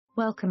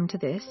Welcome to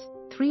this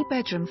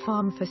 3-bedroom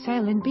farm for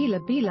sale in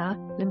Bela,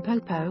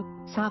 Limpopo,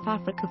 South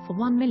Africa for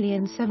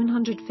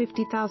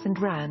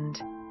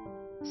R1,750,000.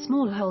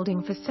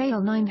 Smallholding for sale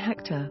 9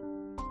 hectare.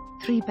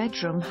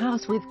 3-bedroom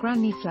house with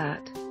granny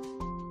flat.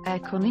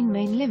 Aircon in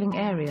main living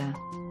area.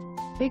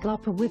 Big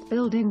lapa with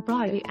built-in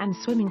braai and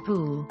swimming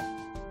pool.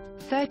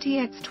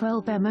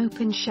 30x12m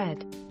open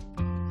shed.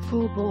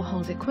 4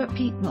 boreholes equipped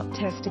not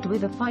tested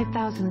with a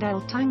 5,000 L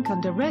tank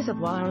under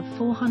reservoir of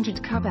 400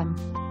 cm.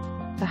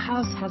 The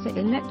house has an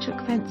electric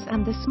fence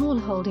and the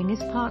smallholding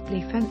is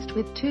partly fenced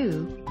with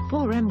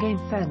 2/4m game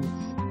fence.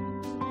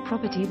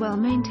 Property well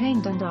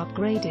maintained and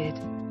upgraded.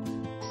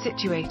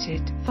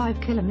 Situated 5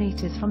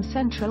 km from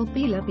central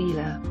Bela.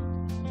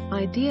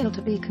 Ideal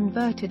to be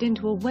converted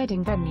into a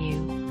wedding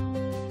venue.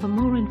 For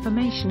more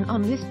information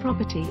on this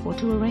property or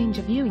to arrange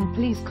a viewing,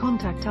 please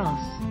contact us.